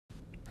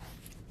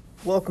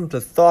Welcome to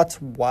Thoughts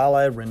While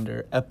I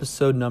Render,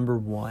 episode number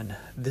 1.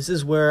 This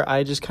is where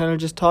I just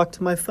talk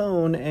to my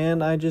phone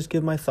and I just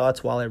give my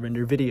thoughts while I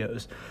render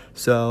videos.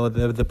 So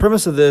the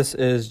premise of this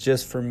is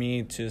just for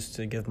me just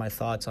to give my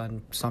thoughts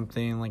on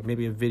something, like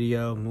maybe a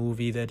video,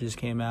 movie that just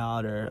came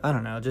out, or I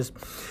don't know, I just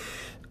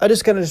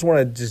want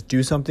to just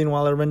do something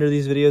while I render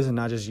these videos and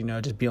not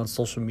just be on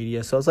social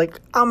media. So I was like,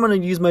 I'm going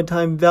to use my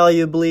time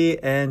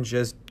valuably and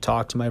just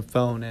talk to my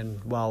phone,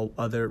 and while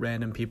other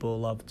random people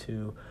love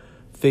to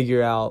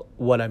figure out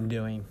what I'm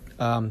doing.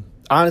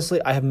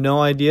 Honestly, I have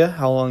no idea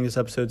how long this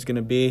episode's going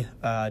to be.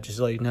 Just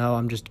to let you know,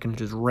 I'm just going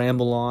to just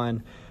ramble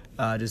on,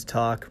 just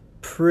talk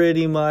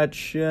pretty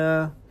much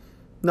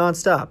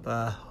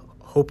nonstop.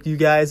 Hope you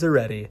guys are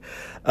ready.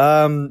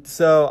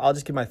 So I'll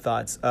just give my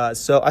thoughts.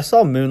 So I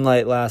saw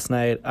Moonlight last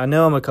night. I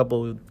know I'm a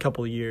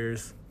couple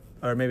years,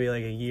 or maybe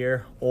like a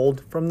year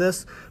old from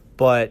this,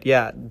 but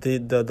yeah,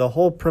 the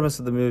whole premise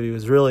of the movie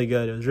was really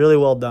good. It was really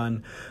well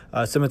done.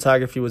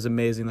 Cinematography was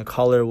amazing. The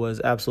color was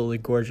absolutely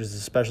gorgeous,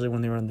 especially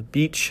when they were on the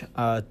beach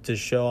to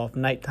show off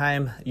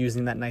nighttime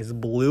using that nice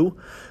blue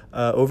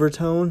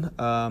overtone.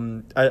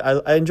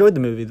 I enjoyed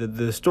the movie.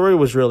 The story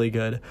was really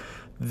good.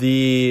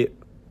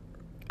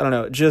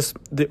 Just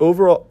the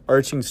overall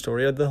arching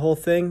story of the whole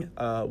thing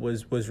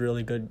was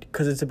really good,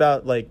 because it's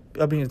about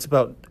it's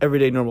about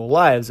everyday normal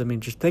lives. I mean,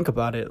 just think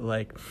about it.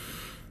 Like,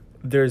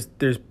 there's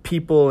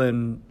people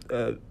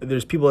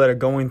that are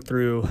going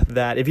through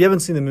that. If you haven't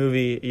seen the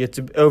movie, it's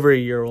over a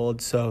year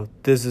old, so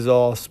this is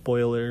all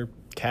spoiler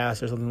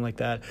cast or something like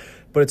that.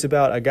 But it's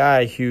about a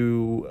guy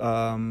who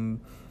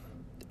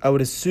I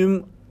would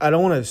assume, I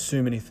don't want to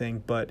assume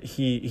anything, but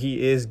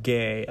he is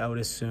gay, I would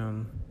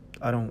assume.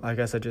 I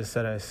guess I just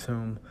said I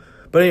assume.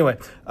 But anyway,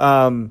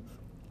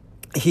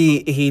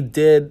 he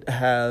did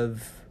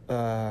have,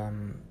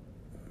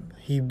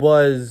 he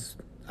was,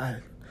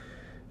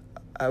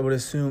 I would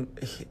assume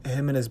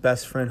him and his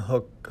best friend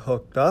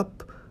hooked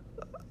up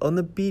on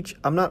the beach.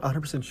 I'm not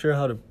 100% sure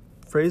how to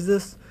phrase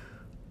this,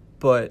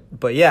 but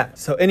yeah.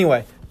 So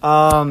anyway,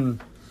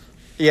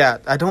 yeah,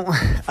 I don't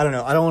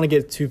know. I don't want to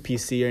get too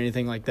PC or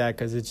anything like that,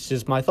 because it's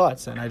just my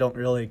thoughts and I don't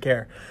really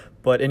care.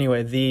 But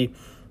anyway,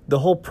 the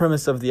whole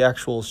premise of the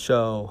actual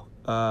show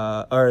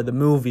or the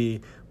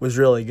movie was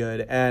really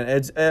good,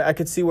 and I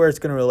could see where it's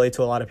going to relate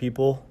to a lot of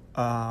people,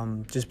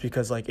 just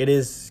because it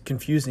is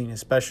confusing,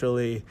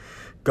 especially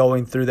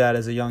going through that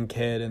as a young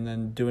kid and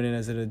then doing it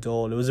as an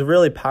adult. It was a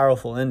really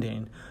powerful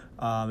ending.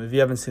 If you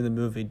haven't seen the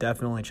movie,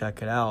 definitely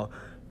check it out.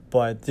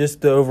 But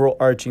just the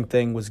overarching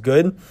thing was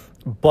good.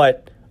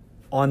 But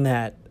on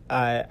that,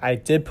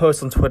 I did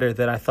post on Twitter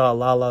that I thought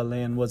La La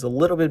Land was a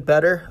little bit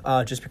better,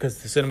 just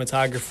because the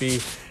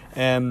cinematography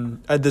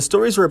and the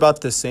stories were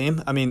about the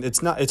same. I mean,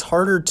 it's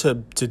harder to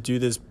do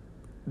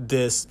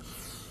this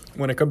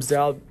when it comes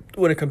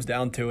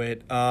down to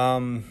it.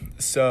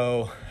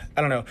 So I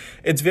don't know.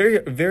 It's very,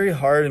 very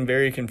hard and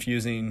very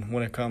confusing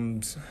when it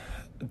comes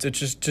to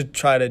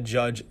try to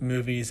judge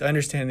movies. I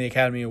understand the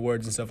Academy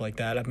Awards and stuff like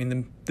that. I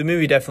mean, the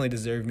movie definitely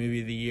deserved Movie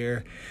of the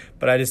Year,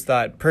 but I just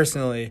thought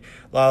personally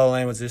La La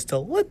Land was just a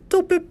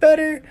little bit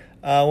better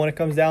when it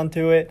comes down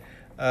to it.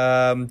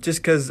 Just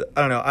because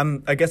I don't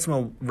know. I guess I'm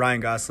a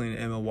Ryan Gosling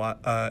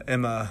and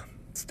Emma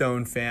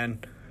Stone fan.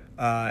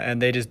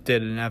 And they just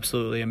did an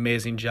absolutely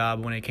amazing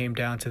job when it came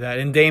down to that.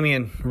 And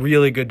Damien,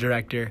 really good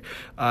director.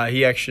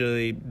 He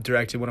actually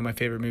directed one of my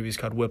favorite movies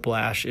called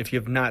Whiplash. If you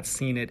have not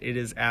seen it, it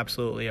is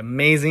absolutely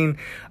amazing.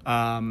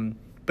 But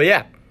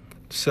yeah,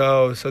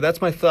 so that's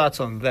my thoughts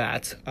on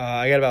that.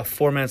 I got about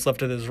 4 minutes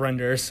left of this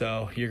render,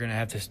 so you're going to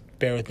have to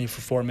bear with me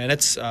for 4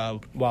 minutes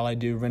while I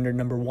do render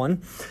number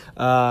 1.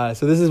 So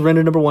this is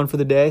render number 1 for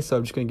the day, so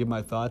I'm just going to give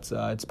my thoughts.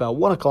 It's about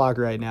 1 o'clock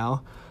right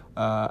now.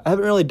 I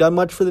haven't really done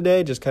much for the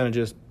day, just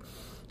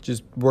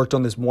worked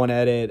on this one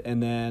edit,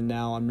 and then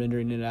now I'm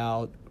rendering it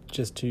out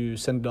just to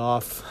send it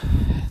off,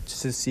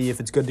 just to see if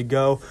it's good to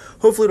go.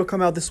 Hopefully it'll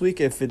come out this week.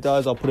 If it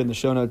does, I'll put it in the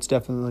show notes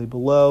definitely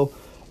below.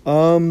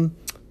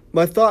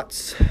 My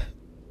thoughts,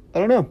 I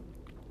don't know.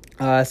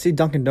 I see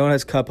Dunkin'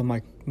 Donuts cup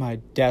on my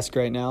desk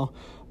right now.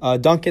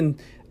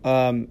 Dunkin'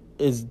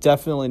 is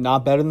definitely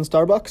not better than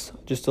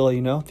Starbucks, just to let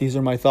you know. These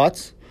are my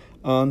thoughts.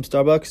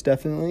 Starbucks,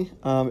 definitely.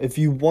 If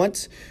you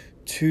want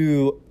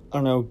to,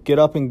 get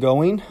up and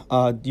going,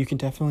 you can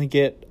definitely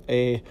get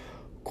a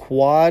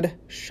quad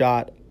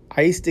shot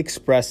iced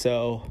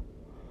espresso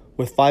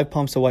with 5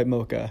 pumps of white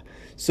mocha.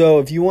 So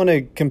if you want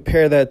to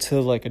compare that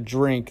to a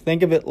drink,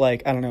 think of it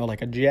like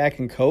a Jack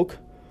and Coke,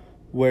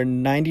 where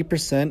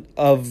 90%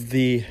 of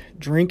the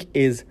drink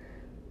is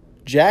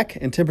Jack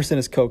and 10%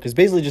 is Coke. It's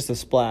basically just a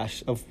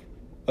splash of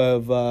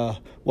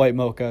white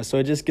mocha. So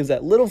it just gives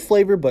that little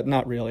flavor, but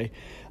not really.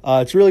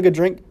 It's a really good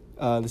drink.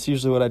 That's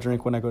usually what I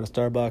drink when I go to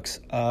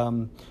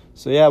Starbucks.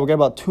 So yeah, we got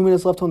about 2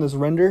 minutes left on this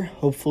render.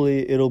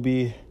 Hopefully it'll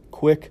be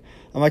quick.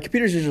 My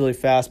computer's usually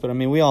fast, but I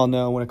mean, we all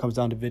know when it comes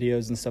down to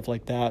videos and stuff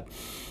like that,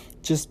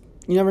 just,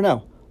 you never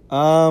know.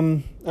 I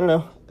don't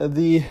know. I'm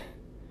trying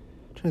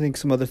to think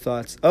some other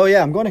thoughts. Oh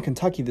yeah, I'm going to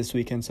Kentucky this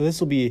weekend, so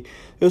this will be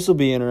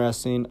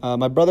interesting.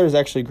 My brother is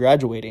actually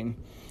graduating,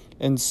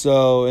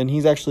 And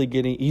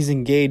he's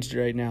engaged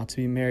right now to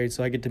be married,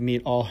 so I get to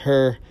meet all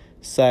her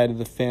side of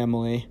the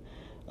family.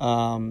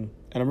 And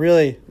I'm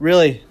really,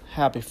 really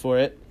happy for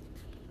it.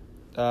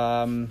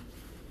 For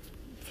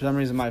some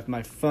reason,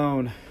 my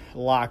phone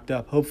locked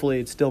up. Hopefully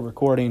it's still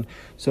recording,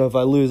 so if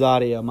I lose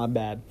audio, my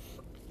bad.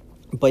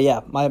 But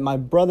yeah, my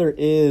brother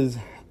is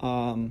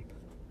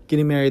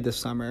getting married this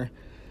summer.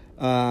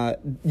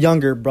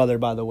 Younger brother,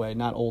 by the way,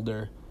 not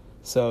older.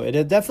 So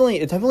it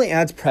definitely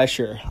adds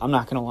pressure. I'm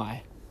not gonna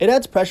lie. It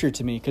adds pressure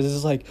to me because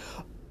it's like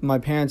my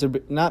parents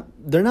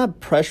they're not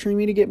pressuring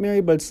me to get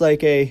married, but it's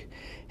like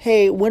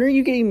hey, when are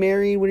you getting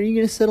married? When are you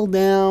gonna settle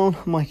down?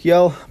 I'm like,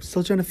 yo, I'm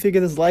still trying to figure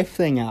this life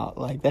thing out.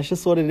 Like, that's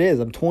just what it is.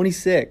 I'm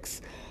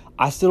 26.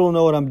 I still don't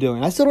know what I'm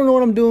doing. I still don't know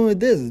what I'm doing with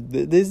this.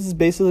 This is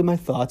basically my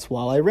thoughts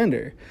while I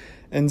render.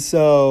 And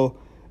so,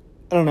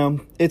 I don't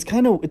know. It's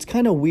kind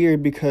of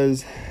weird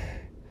because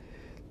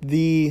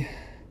I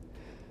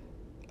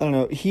don't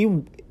know,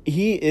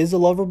 he is a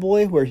lover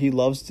boy where he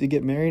loves to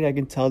get married. I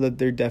can tell that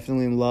they're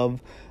definitely in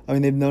love. I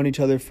mean, they've known each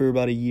other for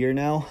about a year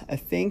now, I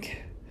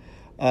think.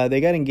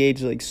 They got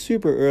engaged like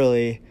super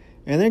early,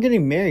 and they're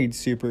getting married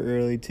super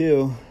early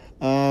too.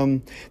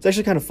 It's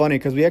actually kind of funny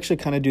because we actually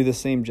kind of do the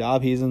same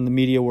job. He's in the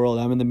media world,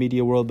 I'm in the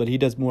media world, but he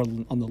does more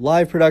on the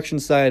live production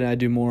side, and I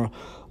do more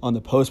on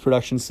the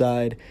post-production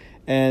side.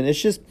 And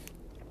it's just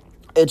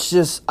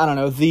I don't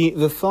know,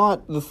 the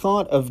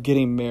thought of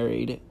getting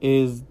married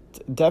is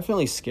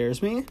definitely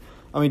scares me.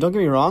 I mean, don't get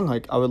me wrong,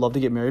 like, I would love to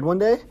get married one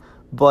day,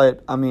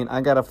 but I mean, I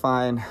gotta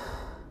find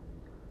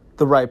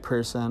the right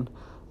person,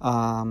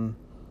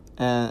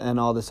 and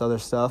all this other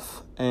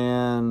stuff,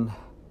 and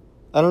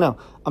I don't know,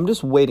 I'm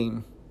just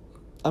waiting.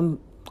 I don't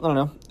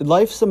know,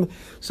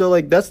 so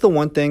like, that's the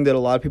one thing that a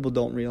lot of people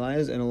don't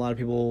realize, and a lot of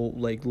people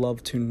like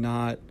love to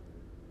not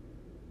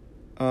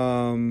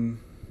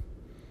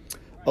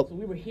so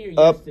we were here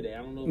yesterday. I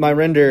don't know. My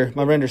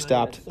render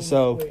stopped.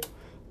 So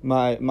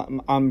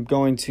I'm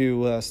going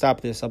to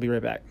stop this. I'll be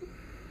right back.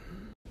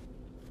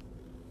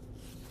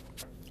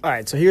 All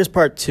right, so here's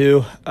part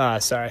 2.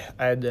 Sorry,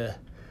 I had to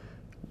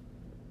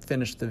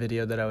finish the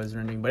video that I was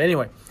rendering. But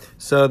anyway,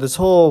 so this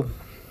whole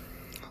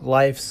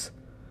life's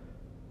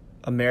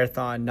a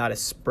marathon, not a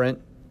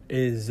sprint,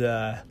 is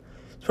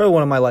it's probably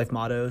one of my life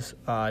mottos.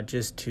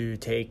 Just to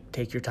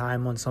take your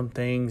time on some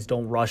things.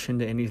 Don't rush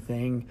into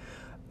anything.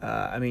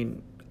 I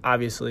mean,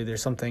 obviously,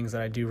 there's some things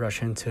that I do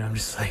rush into. I'm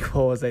just like,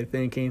 what was I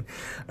thinking?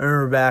 I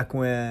remember back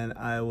when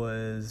I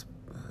was,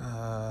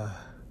 I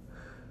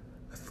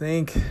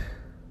think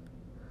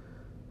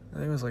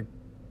it was like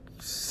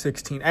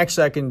 16.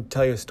 Actually, I can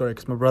tell you a story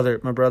because my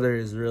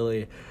brother's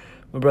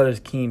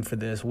keen for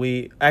this.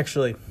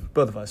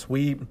 Both of us,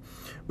 we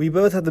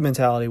both have the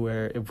mentality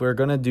where if we're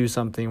going to do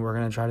something, we're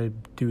going to try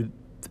to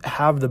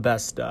have the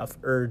best stuff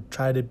or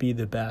try to be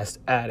the best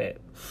at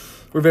it.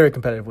 We're very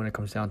competitive when it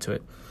comes down to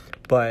it.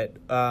 But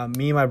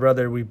me and my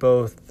brother, we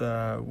both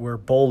were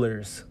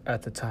bowlers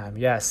at the time.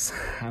 Yes,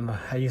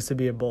 I used to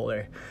be a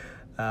bowler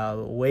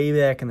way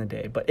back in the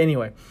day. But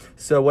anyway,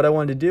 so what I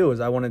wanted to do was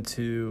I wanted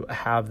to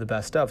have the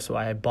best stuff. So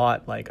I had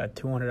bought like a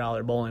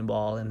 $200 bowling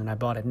ball, and then I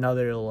bought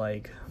another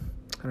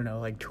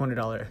another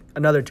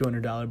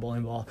 $200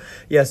 bowling ball.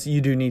 Yes,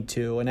 you do need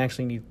 2, and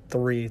actually need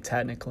 3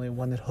 technically.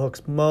 One that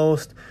hooks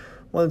most,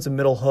 one that's a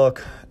middle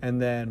hook, and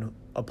then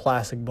a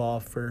plastic ball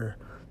to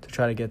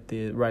try to get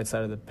the right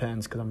side of the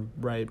pins because I'm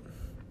right.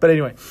 But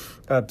anyway,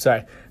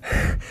 sorry.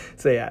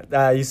 So yeah,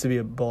 I used to be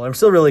a bowler. I'm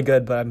still really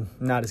good, but I'm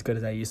not as good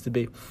as I used to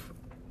be.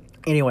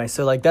 Anyway,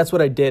 so like that's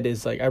what I did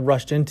is like I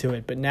rushed into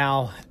it, but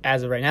now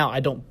as of right now, I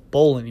don't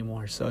bowl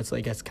anymore. So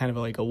it's kind of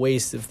like a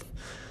waste of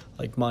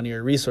like money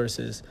or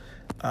resources.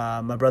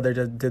 My brother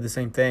did the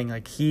same thing.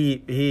 Like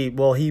he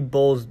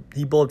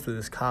bowled for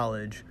this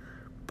college,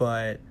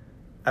 but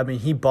I mean,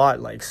 he bought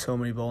like so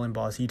many bowling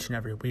balls each and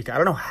every week. I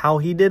don't know how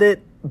he did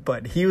it,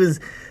 but he's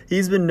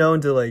been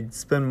known to like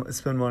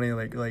spend money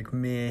like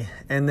me.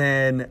 And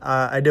then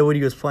I did when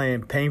he was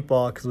playing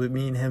paintball, because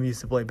me and him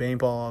used to play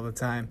paintball all the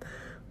time.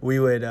 We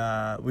would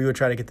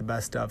try to get the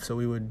best stuff, so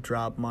we would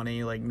drop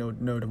money like no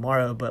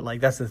tomorrow. But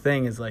like that's the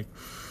thing is like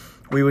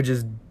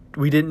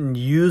we didn't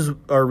use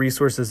our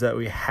resources that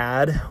we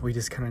had. We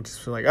just kind of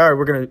just were like, all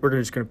right, we're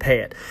just gonna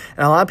pay it.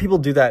 And a lot of people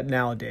do that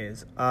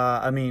nowadays.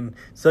 I mean,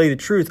 to tell you the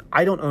truth,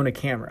 I don't own a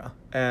camera,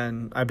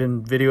 and I've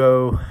been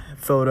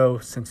photo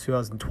since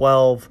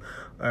 2012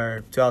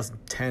 or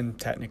 2010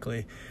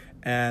 technically.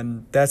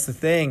 And that's the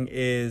thing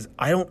is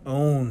I don't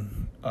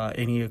own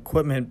any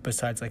equipment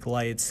besides like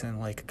lights and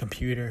like a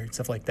computer and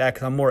stuff like that,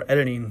 because I'm more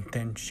editing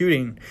than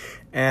shooting.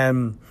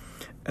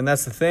 And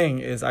that's the thing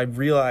is I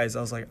realized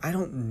I was like, I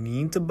don't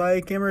need to buy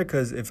a camera,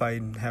 because if I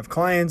have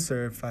clients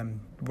or if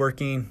I'm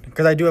working,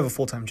 because I do have a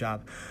full-time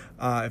job,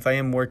 if I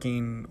am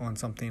working on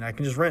something, I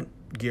can just rent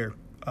gear.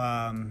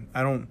 I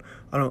don't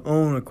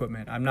own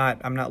equipment. I'm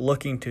not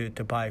looking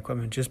to buy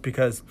equipment just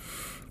because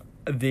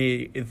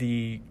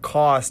the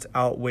cost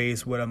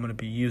outweighs what I'm going to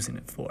be using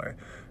it for.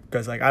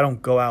 Because like I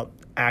don't go out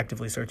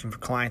actively searching for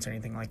clients or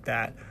anything like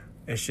that.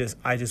 It's just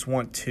I just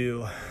want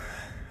to,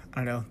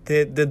 I don't know,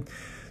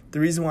 the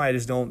reason why I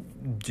just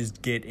don't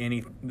just get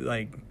any,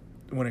 like,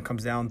 when it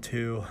comes down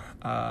to,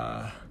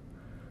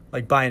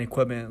 like, buying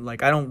equipment,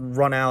 like, I don't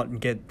run out and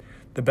get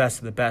the best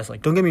of the best.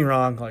 Like, don't get me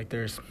wrong, like,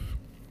 there's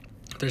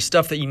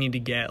stuff that you need to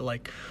get,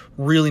 like,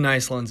 really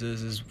nice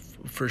lenses is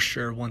for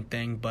sure one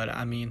thing, but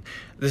I mean,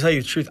 to tell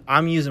you the truth,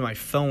 I'm using my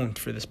phone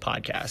for this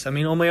podcast. I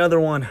mean, on my other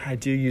one, I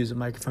do use a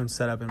microphone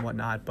setup and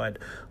whatnot, but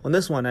on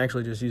this one, I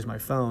actually just use my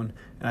phone,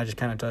 and I just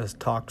kind of just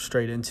talk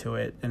straight into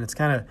it, and it's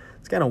kind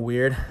of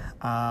weird,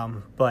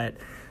 but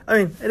I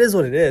mean, it is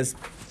what it is.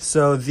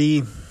 So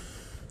I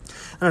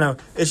don't know,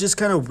 it's just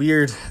kind of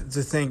weird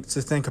to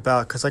think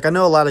about, because, like, I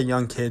know a lot of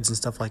young kids and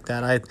stuff like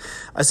that.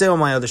 I say on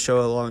my other show,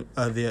 along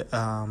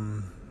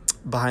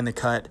Behind the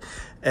Cut,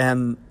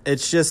 and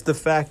it's just the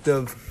fact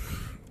of,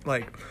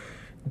 like,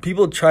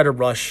 people try to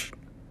rush,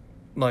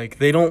 like,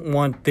 they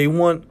want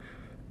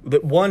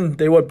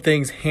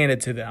things handed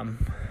to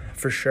them,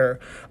 for sure.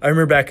 I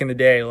remember back in the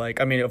day,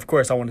 like, I mean, of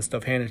course I wanted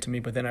stuff handed to me,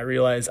 but then I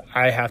realized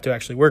I have to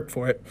actually work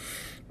for it.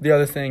 The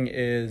other thing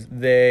is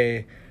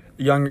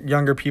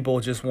younger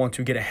people just want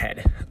to get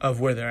ahead of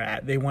where they're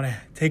at. They want to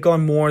take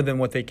on more than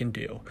what they can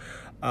do.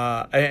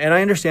 And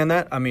I understand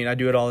that. I mean, I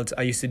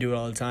used to do it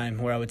all the time,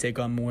 where I would take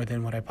on more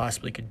than what I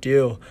possibly could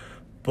do.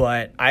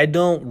 But I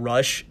don't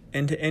rush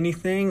into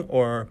anything,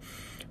 or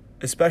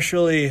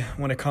especially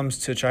when it comes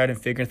to trying to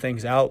figure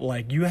things out.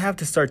 Like, you have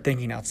to start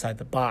thinking outside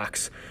the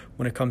box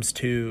when it comes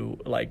to,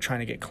 like, trying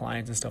to get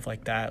clients and stuff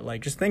like that.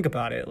 Like, just think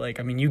about it. Like,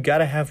 I mean, you got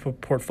to have a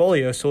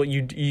portfolio. So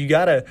you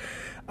got to,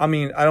 I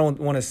mean, I don't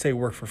want to say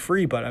work for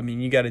free, but I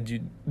mean, you got to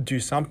do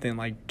something,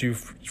 like do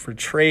for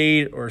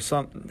trade or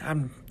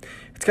something.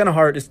 It's kind of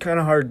hard. It's kind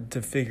of hard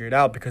to figure it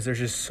out, because there's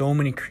just so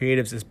many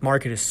creatives. This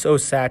market is so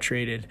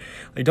saturated.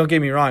 Like, don't get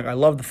me wrong, I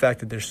love the fact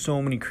that there's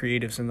so many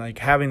creatives, and, like,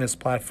 having this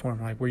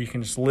platform, like, where you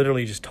can just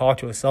literally just talk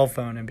to a cell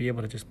phone and be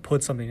able to just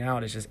put something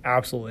out is just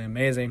absolutely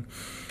amazing.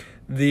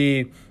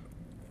 The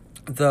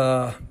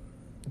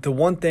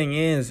one thing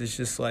is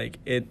just like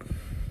it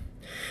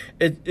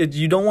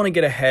you don't want to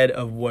get ahead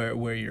of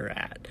where you're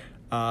at.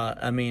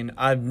 I mean,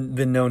 I've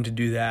been known to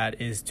do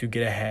that, is to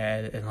get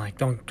ahead, and, like,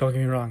 don't get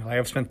me wrong, like,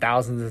 I've spent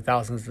thousands and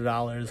thousands of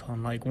dollars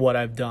on, like, what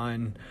I've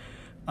done.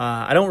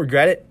 I don't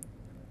regret it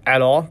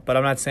at all, but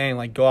I'm not saying,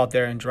 like, go out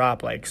there and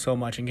drop, like, so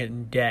much and get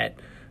in debt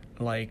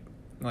like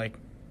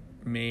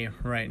me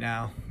right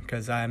now,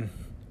 because I'm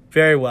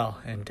very well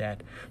in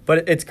debt.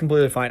 But it's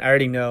completely fine. I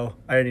already know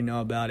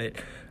about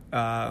it.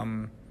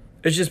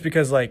 It's just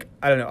because, like,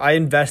 I don't know, I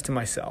invest in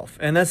myself,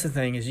 and that's the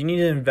thing, is you need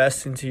to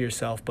invest into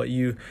yourself, but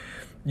you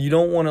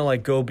don't want to,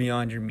 like, go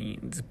beyond your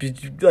means.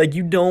 Like,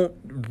 you don't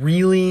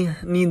really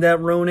need that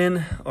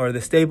Ronin or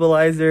the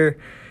stabilizer,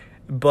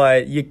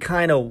 but you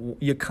kind of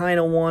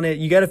want it.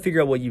 You got to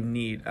figure out what you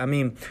need. I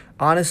mean,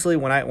 honestly,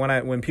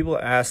 when people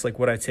ask, like,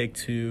 what I take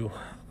to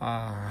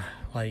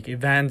like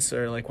events,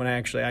 or, like, when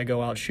I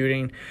go out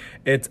shooting,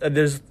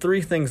 there's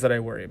 3 things that I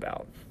worry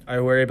about. I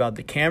worry about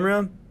the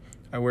camera,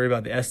 I worry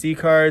about the SD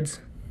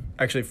cards.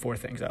 Actually, 4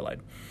 things, I lied.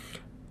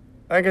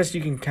 I guess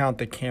you can count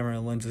the camera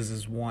and lenses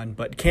as one,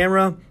 but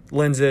camera,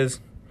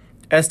 lenses,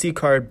 SD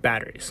card,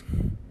 batteries,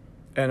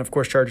 and of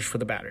course chargers for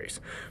the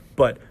batteries.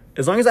 But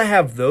as long as I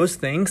have those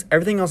things,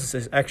 everything else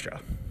is extra,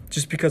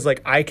 just because,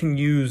 like, I can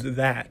use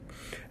that.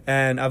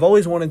 And I've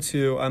always wanted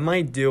to, I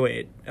might do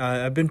it.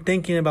 I've been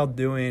thinking about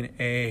doing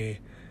a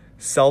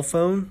cell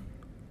phone,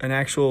 an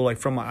actual, like,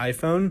 from my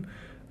iPhone,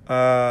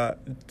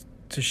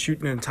 to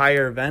shoot an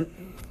entire event.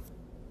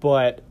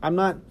 But I'm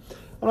not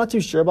too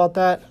sure about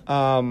that.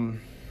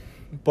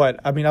 But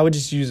I mean, I would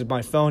just use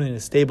my phone and a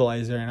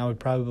stabilizer, and I would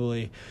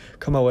probably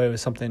come away with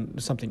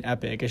something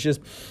epic. It's just,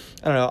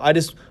 I don't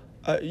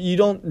know. You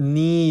don't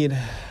need,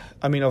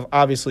 I mean,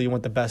 obviously you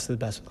want the best of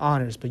the best with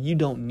honors, but you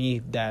don't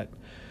need that.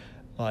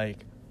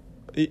 Like,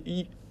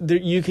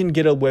 you can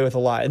get away with a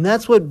lot, and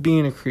that's what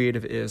being a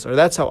creative is, or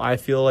that's how I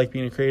feel like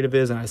being a creative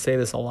is. And I say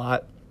this a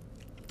lot,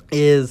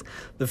 is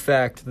the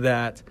fact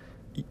that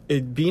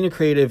being a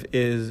creative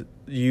is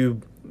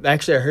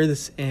actually, I heard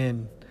this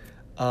in,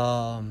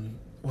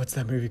 what's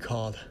that movie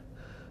called?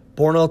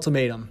 Bourne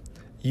Ultimatum.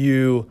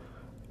 You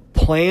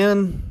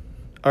plan,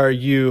 or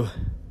you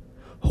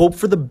hope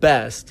for the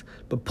best,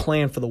 but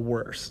plan for the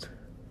worst,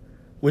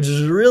 which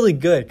is really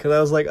good, because I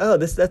was like, oh,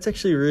 that's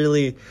actually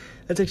really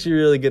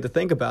good to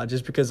think about,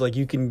 just because, like,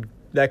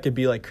 that could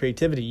be like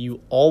creativity. You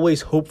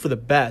always hope for the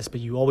best, but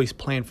you always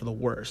plan for the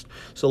worst.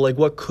 So, like,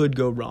 what could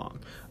go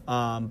wrong?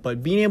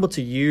 But being able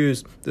to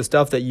use the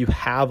stuff that you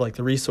have, like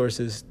the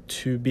resources,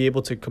 to be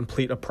able to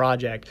complete a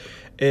project,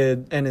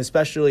 and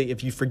especially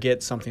if you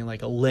forget something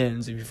like a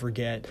lens, if you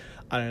forget,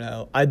 I don't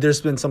know,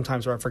 there's been some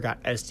times where I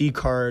forgot SD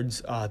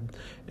cards,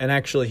 and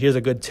actually, here's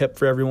a good tip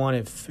for everyone,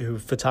 who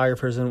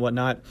photographers and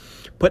whatnot,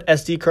 put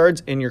SD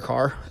cards in your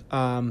car,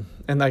 and,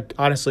 like,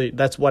 honestly,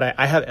 that's what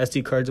I have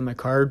SD cards in my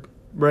car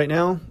right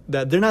now,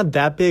 that they're not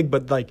that big,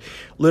 but, like,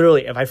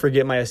 literally, if I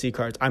forget my SD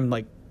cards, I'm,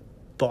 like,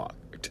 fucked.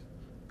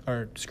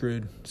 Or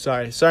screwed.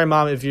 Sorry,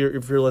 Mom, if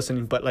you're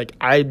listening, but, like,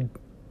 I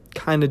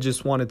kind of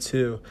just wanted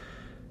to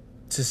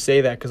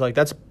say that, because, like,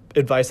 that's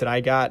advice that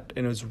I got,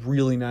 and it was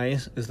really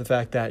nice, is the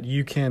fact that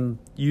you can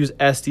use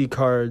SD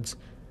cards,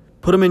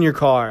 put them in your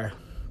car,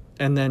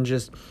 and then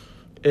just,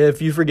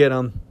 if you forget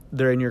them,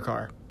 they're in your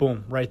car.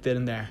 Boom, right then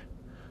and there.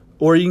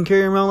 Or you can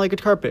carry them around like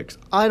guitar picks.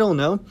 I don't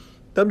know.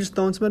 I'm just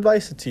throwing some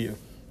advice to you.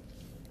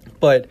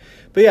 But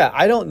yeah,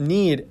 I don't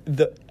need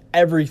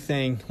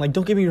everything. Like,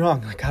 don't get me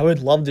wrong. Like, I would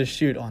love to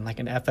shoot on like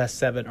an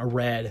FS7, a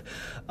Red,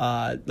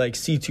 like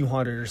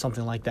C200 or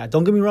something like that.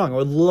 Don't get me wrong. I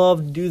would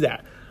love to do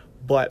that.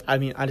 But I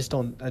mean, I just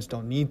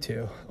don't need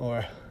to,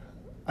 or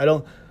I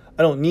don't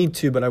need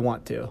to, but I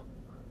want to.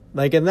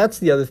 Like, and that's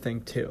the other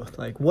thing too.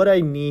 Like, what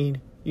I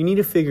need, you need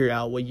to figure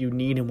out what you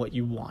need and what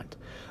you want.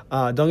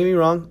 Don't get me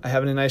wrong.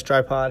 Having a nice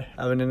tripod,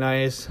 having a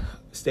nice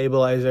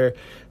stabilizer,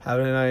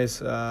 having a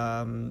nice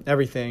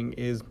everything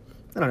is,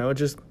 I don't know,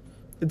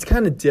 it's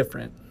kind of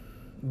different.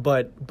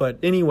 But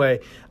anyway,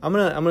 I'm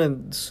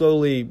gonna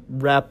slowly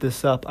wrap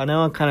this up. I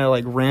know I kind of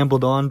like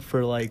rambled on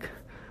for like,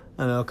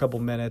 I don't know, a couple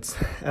minutes.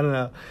 I don't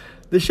know.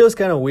 This show's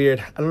kind of weird.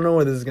 I don't know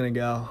where this is gonna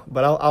go,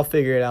 but I'll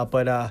figure it out.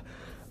 But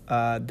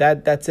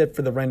that's it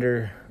for the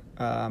render.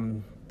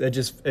 It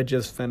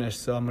just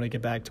finished, so I'm gonna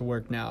get back to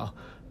work now.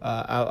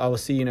 I will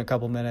see you in a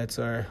couple minutes,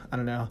 or I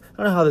don't know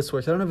how this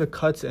works. I don't know if it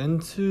cuts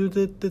into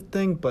the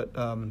thing, but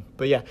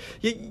yeah,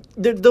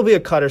 there'll be a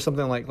cut or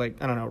something like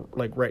I don't know,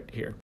 like right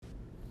here.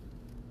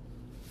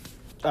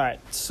 All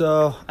right,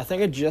 so I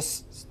think I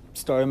just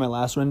started my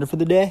last render for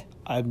the day.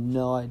 I have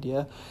no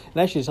idea. And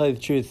actually, to tell you the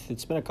truth,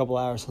 it's been a couple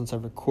hours since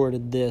I've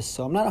recorded this,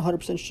 so I'm not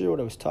 100% sure what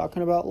I was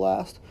talking about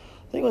last.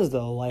 I think it was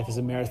the Life is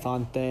a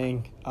Marathon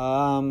thing.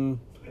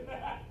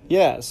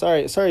 Yeah,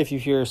 sorry if you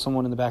hear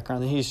someone in the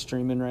background. He's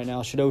streaming right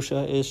now.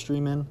 Shadosha is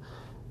streaming.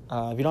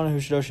 If you don't know who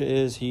Shadosha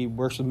is, he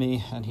works with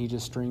me, and he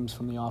just streams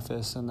from the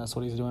office, and that's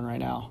what he's doing right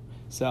now.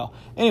 So,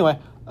 anyway,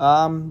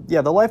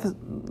 yeah, the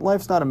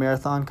life's not a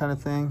marathon kind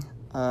of thing.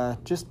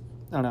 Just,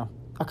 I don't know.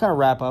 I'll kind of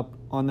wrap up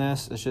on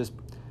this. It's just,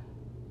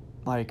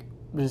 like,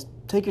 just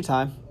take your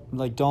time.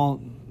 Like,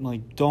 don't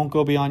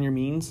go beyond your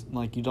means.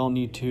 Like, you don't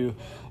need to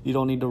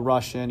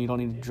rush in. You don't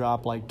need to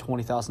drop like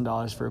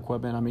 $20,000 for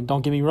equipment. I mean,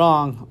 don't get me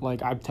wrong.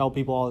 Like, I tell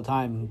people all the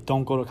time,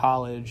 don't go to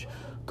college.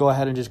 Go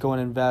ahead and just go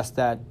and invest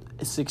that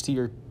 $60,000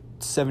 or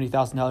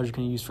 $70,000 you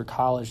can use for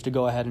college to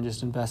go ahead and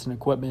just invest in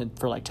equipment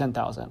for like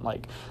 $10,000.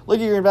 Like, look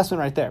at your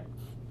investment right there.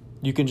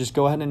 You can just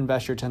go ahead and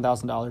invest your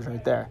 $10,000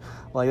 right there.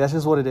 Like, that's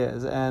just what it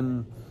is.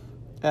 And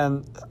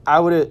I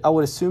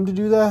would assume to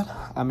do that.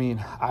 I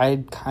mean,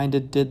 I kind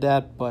of did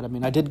that, but I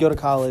mean, I did go to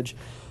college.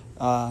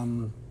 I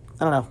don't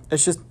know.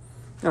 It's just,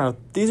 I don't know.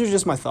 These are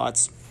just my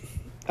thoughts.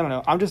 I don't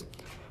know. I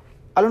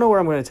don't know where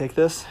I'm going to take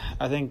this.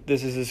 I think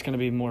this is just going to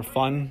be more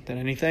fun than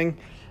anything.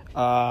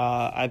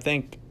 I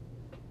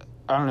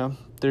don't know.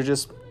 They're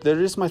just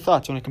my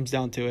thoughts when it comes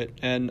down to it.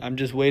 And I'm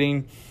just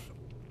waiting.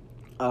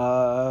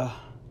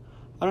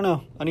 I don't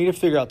know. I need to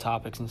figure out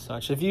topics and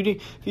such. If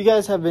you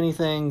guys have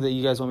anything that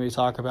you guys want me to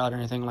talk about or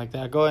anything like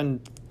that, go ahead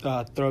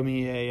and throw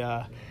me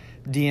a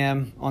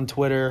DM on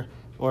Twitter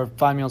or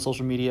find me on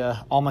social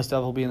media. All my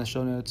stuff will be in the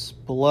show notes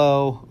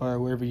below or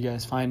wherever you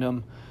guys find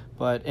them.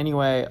 But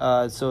anyway,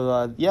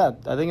 yeah,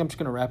 I think I'm just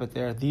gonna wrap it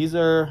there. These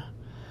are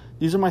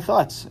my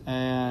thoughts,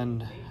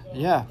 and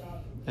yeah,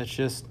 it's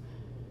just,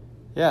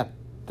 yeah,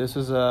 this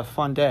was a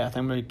fun day. I think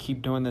I'm gonna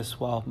keep doing this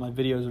while my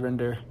videos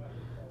render.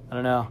 I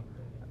don't know.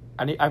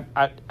 I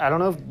don't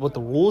know what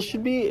the rules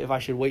should be, if I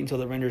should wait until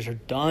the renders are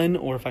done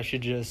or if I should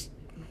just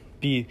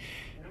end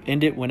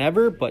it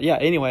whenever. But yeah,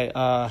 anyway,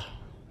 I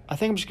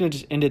think I'm just going to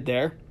just end it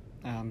there.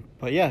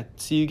 But yeah,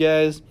 see you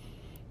guys,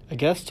 I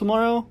guess,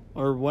 tomorrow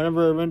or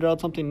whenever I render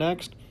out something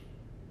next.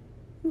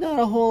 Not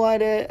a whole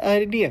lot of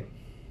idea.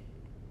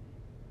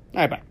 All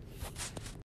right, bye.